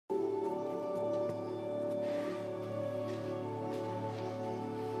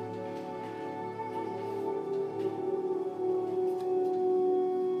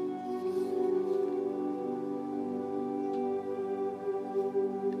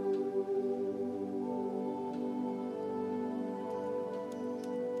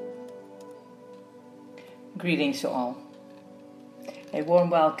Greetings to all. A warm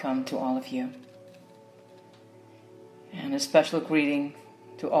welcome to all of you. And a special greeting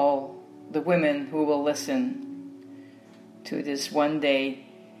to all the women who will listen to this one day,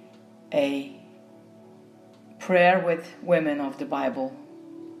 a prayer with women of the Bible.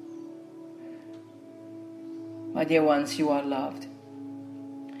 My dear ones, you are loved.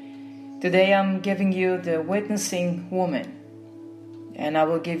 Today I'm giving you the witnessing woman, and I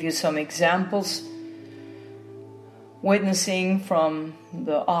will give you some examples witnessing from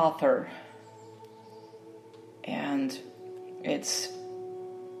the author, and it's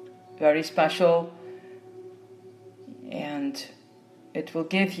very special, and it will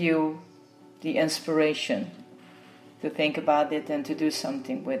give you the inspiration to think about it and to do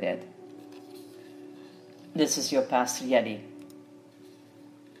something with it. This is your Pastor Yeti.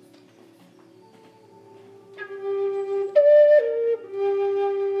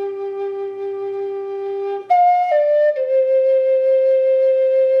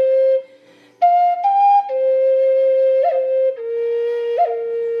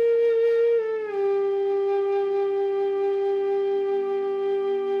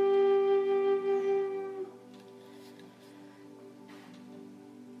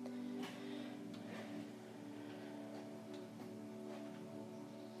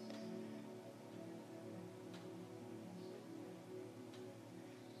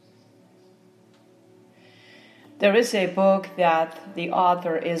 There is a book that the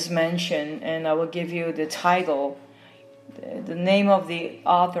author is mentioned, and I will give you the title. The name of the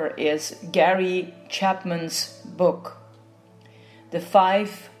author is Gary Chapman's book, The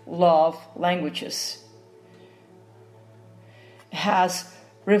 5 Love Languages. It has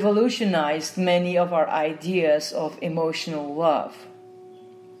revolutionized many of our ideas of emotional love.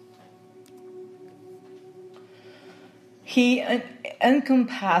 He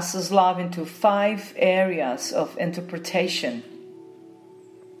encompasses love into 5 areas of interpretation: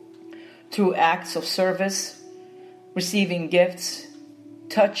 through acts of service, receiving gifts,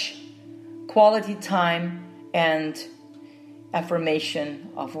 touch, quality time, and affirmation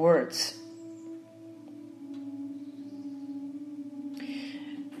of words.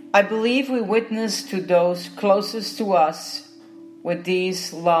 I believe we witness to those closest to us with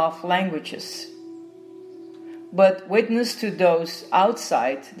these love languages, but witness to those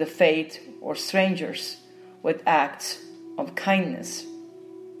outside the faith or strangers with acts of kindness.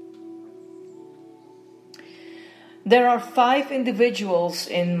 There are 5 individuals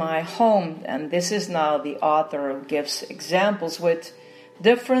in my home, and this is now the author who gives examples with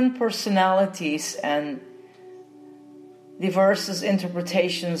different personalities and diverse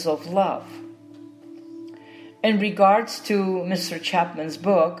interpretations of love. In regards to Mr. Chapman's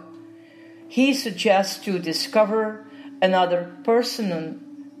book, he suggests to discover another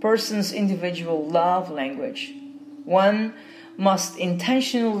person's individual love language. One must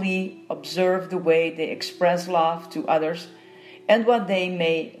intentionally observe the way they express love to others and what they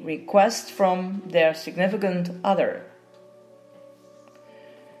may request from their significant other.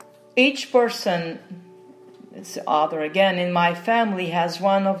 Each person, it's the author again, in my family has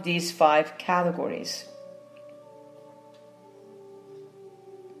one of these 5 categories.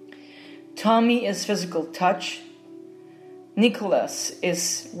 Tommy is physical touch. Nicholas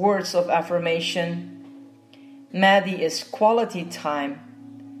is words of affirmation. Maddie is quality time.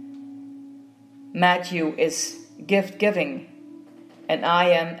 Matthew is gift giving. And I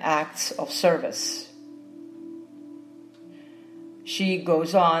am acts of service. She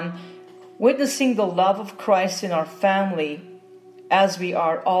goes on, witnessing the love of Christ in our family, as we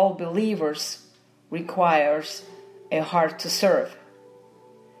are all believers, requires a heart to serve.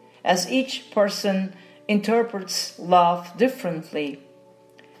 As each person interprets love differently,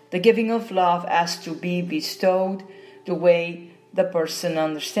 the giving of love has to be bestowed the way the person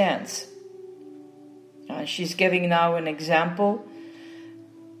understands. She's giving now an example.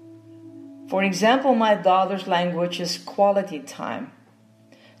 For example, my daughter's language is quality time.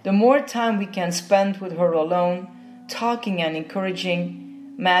 The more time we can spend with her alone, talking and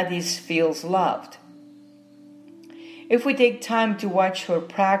encouraging, Maddie feels loved. If we take time to watch her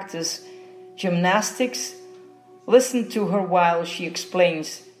practice gymnastics, listen to her while she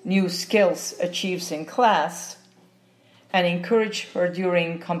explains new skills achieved in class, and encourage her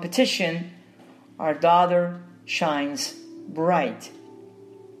during competition, our daughter shines bright.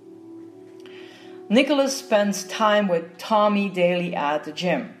 Nicholas spends time with Tommy daily at the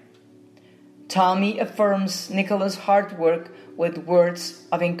gym. Tommy affirms Nicholas' hard work with words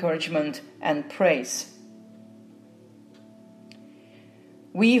of encouragement and praise.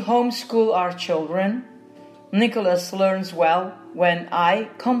 We homeschool our children. Nicholas learns well when I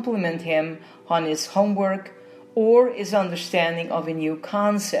compliment him on his homework or his understanding of a new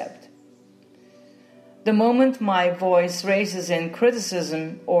concept. The moment my voice raises in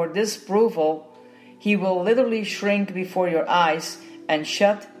criticism or disapproval, he will literally shrink before your eyes and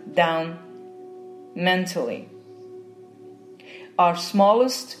shut down mentally. Our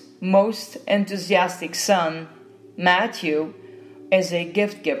smallest, most enthusiastic son, Matthew, is a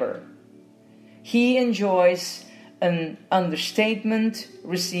gift giver. He enjoys an understatement,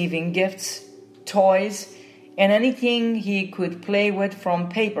 receiving gifts, toys, and anything he could play with, from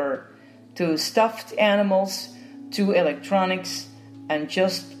paper to stuffed animals to electronics and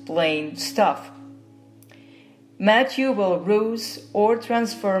just plain stuff. Matthew will ruse or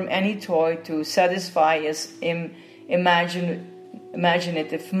transform any toy to satisfy his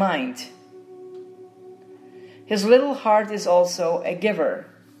imaginative mind. His little heart is also a giver.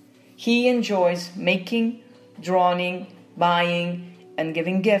 He enjoys making, drawing, buying, and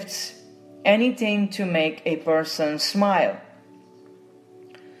giving gifts, anything to make a person smile.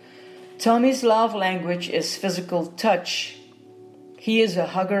 Tommy's love language is physical touch. He is a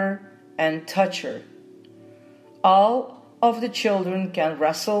hugger and toucher. All of the children can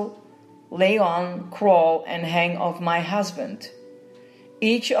wrestle, lay on, crawl, and hang off my husband.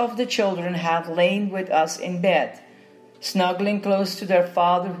 Each of the children have lain with us in bed, snuggling close to their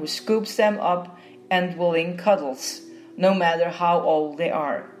father, who scoops them up and willing cuddles, no matter how old they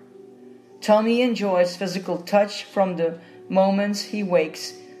are. Tommy enjoys physical touch from the moments he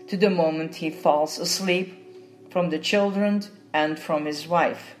wakes to the moment he falls asleep, from the children and from his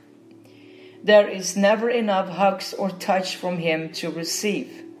wife. There is never enough hugs or touch from him to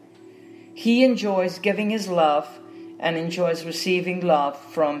receive. He enjoys giving his love and enjoys receiving love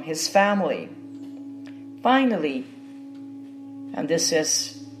from his family. Finally, and this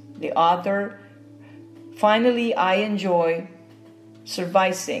is the author, finally I enjoy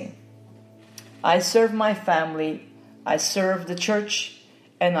servicing. I serve my family, I serve the church,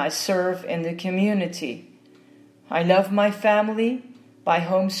 and I serve in the community. I love my family by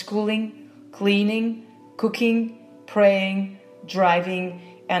homeschooling, cleaning, cooking, praying, driving,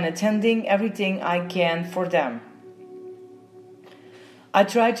 and attending everything I can for them. I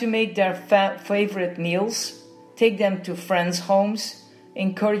try to make their favorite meals, take them to friends' homes,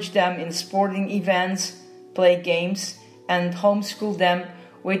 encourage them in sporting events, play games, and homeschool them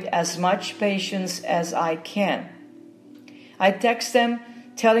with as much patience as I can. I text them,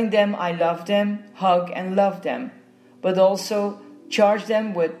 telling them I love them, hug and love them, but also charge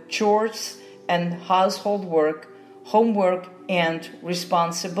them with chores and household work, homework, and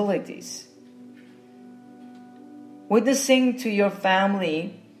responsibilities. Witnessing to your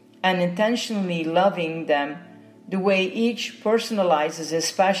family and intentionally loving them the way each personalizes is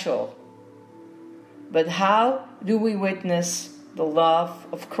special. But how do we witness the love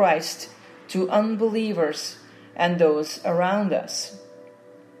of Christ to unbelievers and those around us?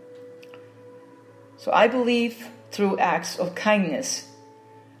 So I believe through acts of kindness,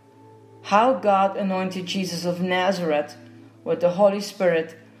 how God anointed Jesus of Nazareth with the Holy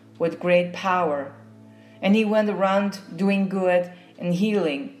Spirit with great power, and he went around doing good and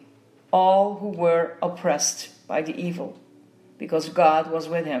healing all who were oppressed by the evil, because God was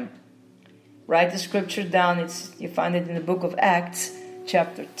with him. Write the scripture down. You find it in the book of Acts,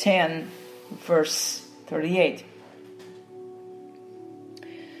 chapter 10, verse 38.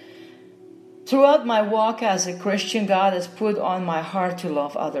 Throughout my walk as a Christian, God has put on my heart to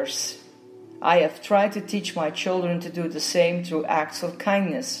love others. I have tried to teach my children to do the same through acts of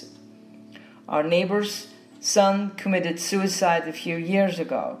kindness. Our neighbor's son committed suicide a few years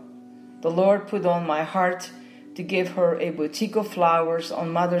ago. The Lord put on my heart to give her a bouquet of flowers on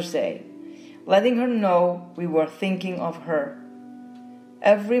Mother's Day, letting her know we were thinking of her.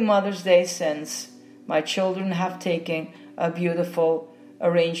 Every Mother's Day since, my children have taken a beautiful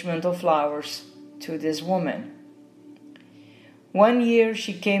arrangement of flowers to this woman. One year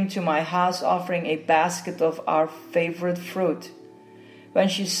she came to my house offering a basket of our favorite fruit. When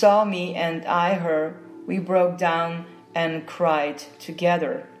she saw me and I her, we broke down and cried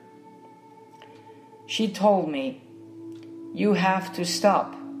together. She told me, "You have to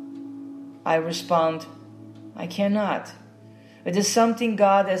stop." I respond, "I cannot. It is something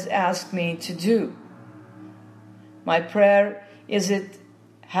God has asked me to do." My prayer is it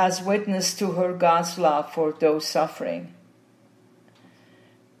has witnessed to her God's love for those suffering.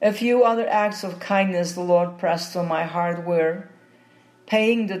 A few other acts of kindness the Lord pressed on my heart were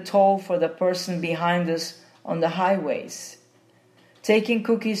paying the toll for the person behind us on the highways, taking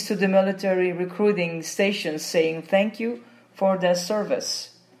cookies to the military recruiting stations saying thank you for their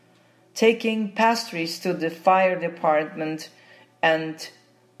service, taking pastries to the fire department and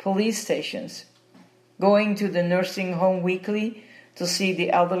police stations, going to the nursing home weekly to see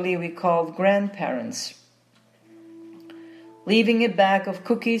the elderly we called grandparents, leaving a bag of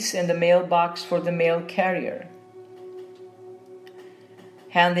cookies in the mailbox for the mail carrier,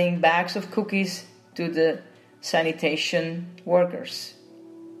 handing bags of cookies to the sanitation workers,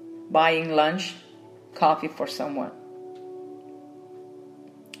 buying lunch, coffee for someone.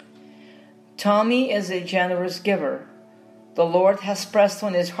 Tommy is a generous giver. The Lord has pressed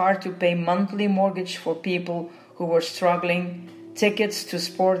on his heart to pay monthly mortgage for people who were struggling, tickets to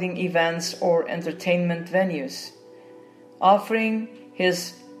sporting events or entertainment venues, offering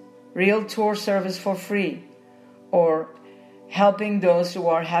his realtor service for free, or helping those who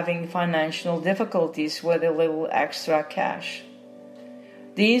are having financial difficulties with a little extra cash.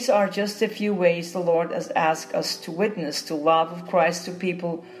 These are just a few ways the Lord has asked us to witness the love of Christ to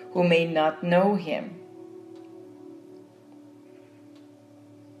people who may not know Him.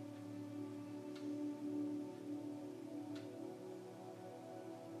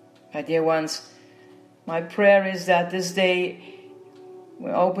 My dear ones, my prayer is that this day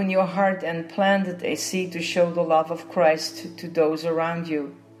will open your heart and plant a seed to show the love of Christ to those around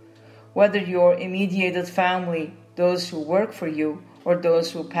you, whether your immediate family, those who work for you, or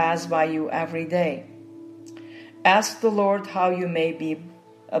those who pass by you every day. Ask the Lord how you may be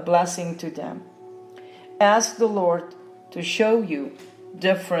a blessing to them. Ask the Lord to show you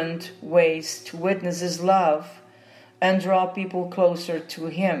different ways to witness His love and draw people closer to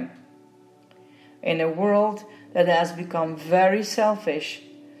Him. In a world that has become very selfish,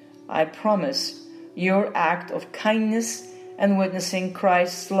 I promise your act of kindness and witnessing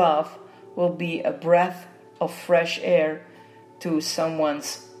Christ's love will be a breath of fresh air to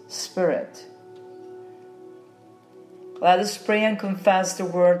someone's spirit. Let us pray and confess the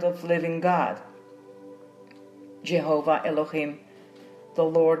word of living God. Jehovah Elohim, the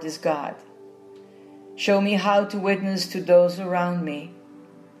Lord is God. Show me how to witness to those around me.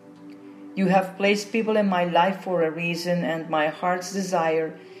 You have placed people in my life for a reason, and my heart's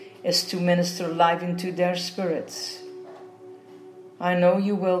desire is to minister life into their spirits. I know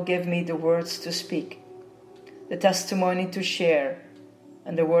you will give me the words to speak, the testimony to share,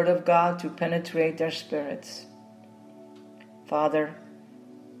 and the word of God to penetrate their spirits. Father,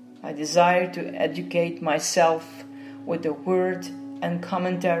 I desire to educate myself with the word and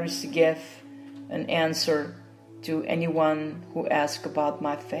commentaries to give an answer to anyone who asks about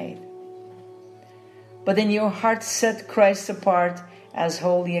my faith. But in your heart set Christ apart as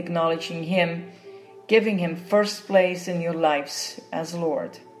holy, acknowledging Him, giving Him first place in your lives as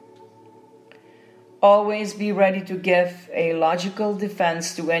Lord. Always be ready to give a logical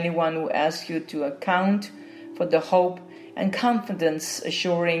defense to anyone who asks you to account for the hope and confidence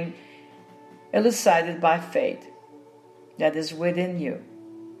assuring elicited by faith that is within you.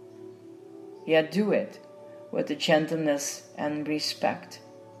 Yet do it with the gentleness and respect.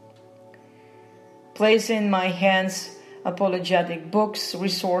 Place in my hands apologetic books,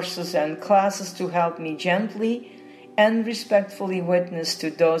 resources, and classes to help me gently and respectfully witness to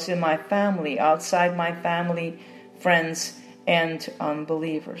those in my family, outside my family, friends, and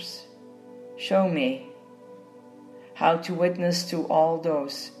unbelievers. Show me how to witness to all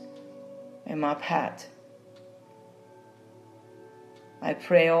those in my path. I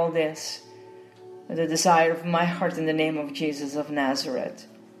pray all this with the desire of my heart in the name of Jesus of Nazareth.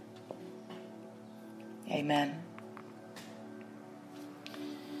 Amen.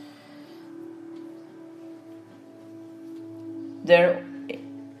 There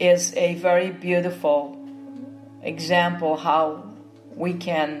is a very beautiful example how we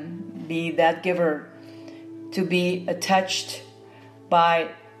can be that giver, to be attached by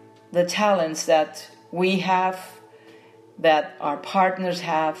the talents that we have, that our partners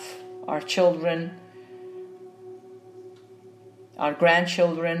have, our children, our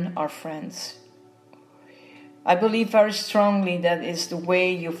grandchildren, our friends. I believe very strongly that is the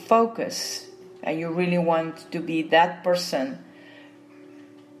way you focus and you really want to be that person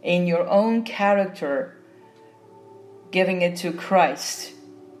in your own character, giving it to Christ,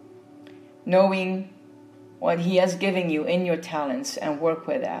 knowing what He has given you in your talents and work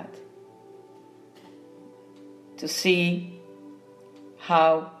with that. To see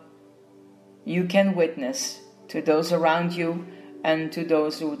how you can witness to those around you and to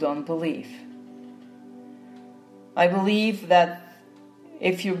those who don't believe. I believe that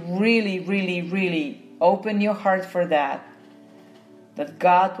if you really, really, really open your heart for that, that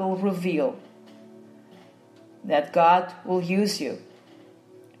God will reveal, that God will use you.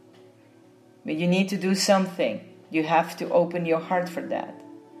 But you need to do something. You have to open your heart for that.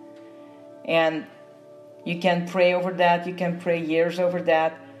 And you can pray over that, you can pray years over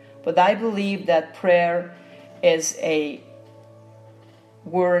that. But I believe that prayer is a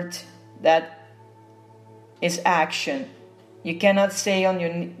word that is action. You cannot stay on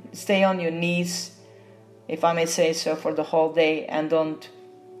your knees, if I may say so, for the whole day and don't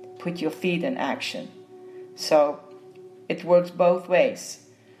put your feet in action. So it works both ways.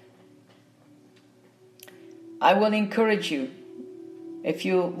 I will encourage you, if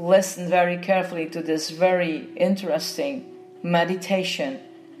you listen very carefully to this very interesting meditation,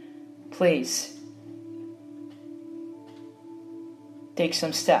 please take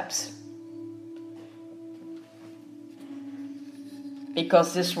some steps.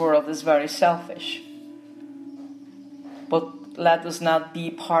 Because this world is very selfish. But let us not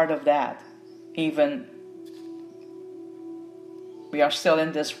be part of that. Even we are still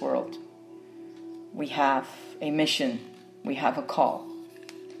in this world. We have a mission. We have a call.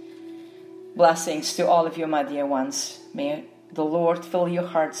 Blessings to all of you, my dear ones. May the Lord fill your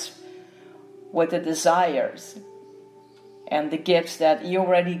hearts with the desires and the gifts that He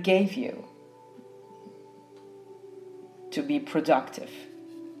already gave you to be productive.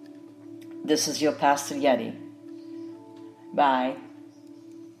 This is your Pastor Yeti. Bye.